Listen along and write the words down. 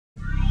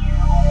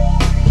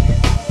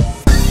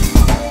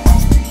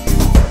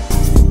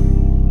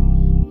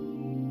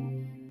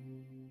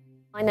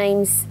My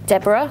name's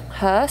Deborah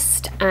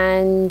Hurst,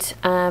 and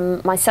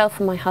myself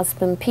and my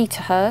husband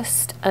Peter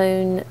Hurst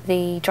own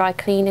the dry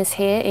cleaners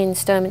here in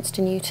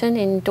Sturminster Newton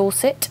in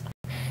Dorset.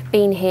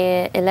 Been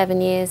here 11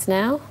 years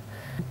now.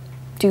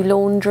 Do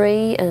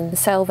laundry and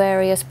sell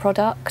various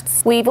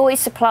products. We've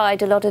always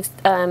supplied a lot of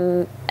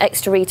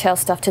extra retail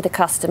stuff to the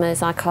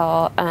customers, like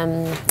our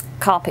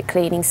carpet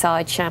cleaning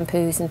side,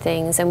 shampoos and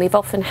things, and we've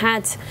often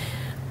had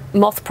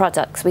moth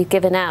products we've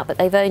given out, but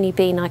they've only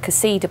been like a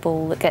cedar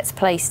ball that gets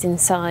placed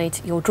inside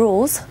your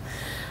drawers.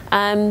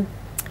 And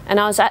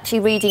I was actually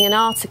reading an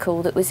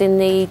article that was in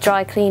the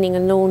dry cleaning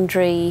and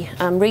laundry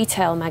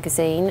retail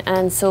magazine,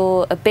 and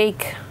saw a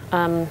big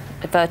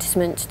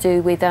advertisement to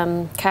do with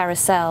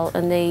Carousel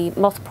and the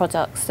moth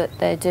products that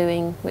they're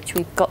doing, which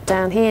we've got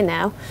down here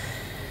now.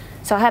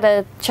 So I had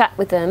a chat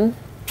with them,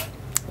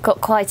 got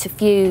quite a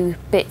few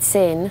bits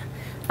in.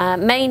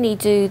 Mainly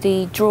do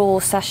the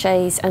drawer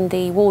sachets and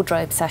the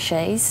wardrobe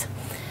sachets,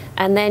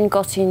 and then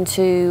got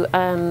into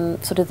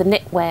sort of the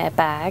knitwear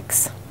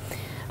bags.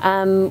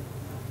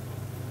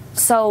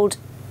 Sold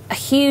a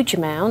huge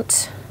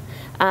amount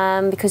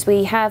because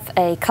we have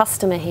a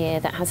customer here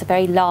that has a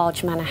very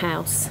large manor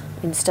house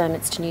in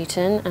Sturminster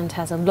Newton and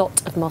has a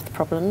lot of moth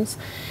problems.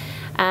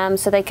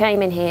 So they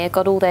came in here,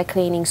 got all their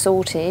cleaning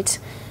sorted,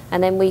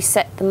 and then we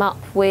set them up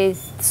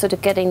with sort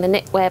of getting the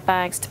knitwear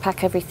bags to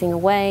pack everything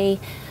away.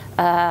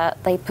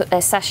 They put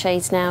their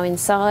sachets now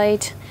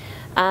inside,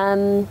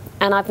 and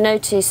I've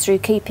noticed through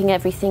keeping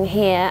everything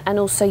here and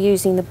also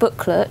using the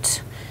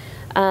booklet,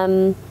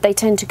 they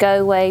tend to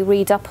go away,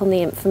 read up on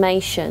the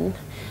information,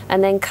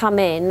 and then come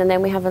in, and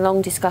then we have a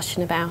long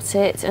discussion about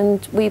it,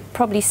 and we're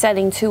probably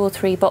selling 2 or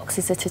 3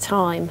 boxes at a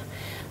time.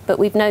 But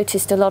we've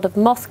noticed a lot of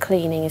moth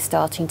cleaning is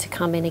starting to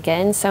come in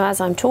again, so as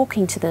I'm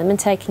talking to them and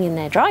taking in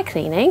their dry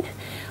cleaning,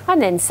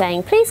 I'm then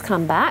saying, please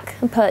come back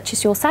and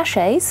purchase your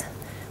sachets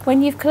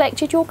when you've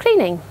collected your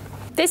cleaning.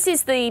 This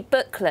is the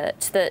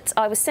booklet that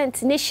I was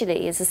sent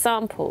initially as a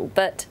sample,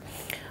 but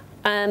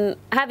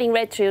having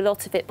read through a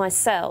lot of it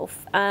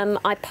myself,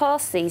 I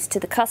pass these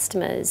to the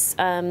customers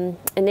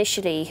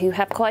initially, who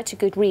have quite a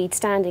good read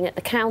standing at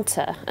the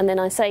counter, and then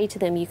I say to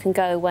them, you can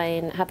go away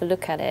and have a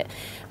look at it.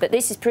 But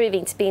this is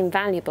proving to be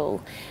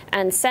invaluable,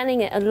 and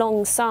selling it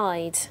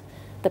alongside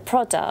the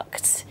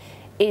product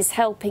is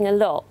helping a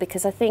lot,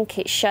 because I think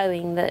it's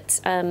showing that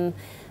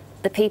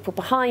the people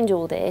behind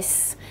all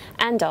this,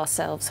 and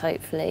ourselves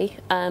hopefully,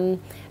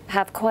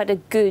 have quite a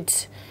good,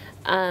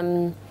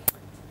 I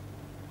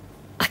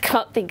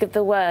can't think of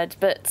the word,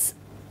 but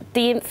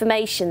the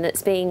information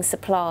that's being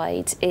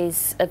supplied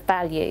is of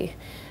value,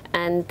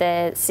 and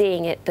they're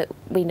seeing it that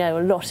we know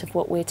a lot of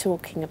what we're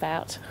talking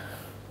about.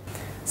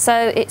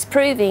 So it's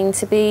proving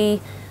to be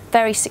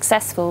very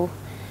successful,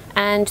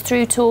 and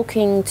through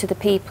talking to the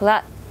people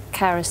at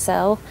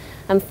Carousel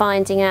and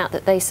finding out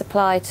that they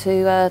supply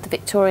to the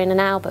Victorian and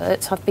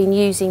Albert, I've been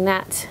using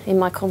that in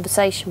my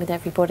conversation with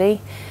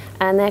everybody,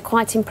 and they're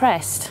quite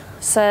impressed.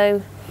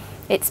 So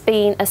it's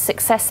been a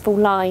successful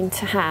line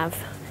to have.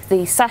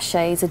 The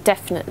sachets are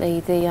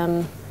definitely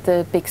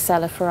the big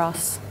seller for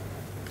us.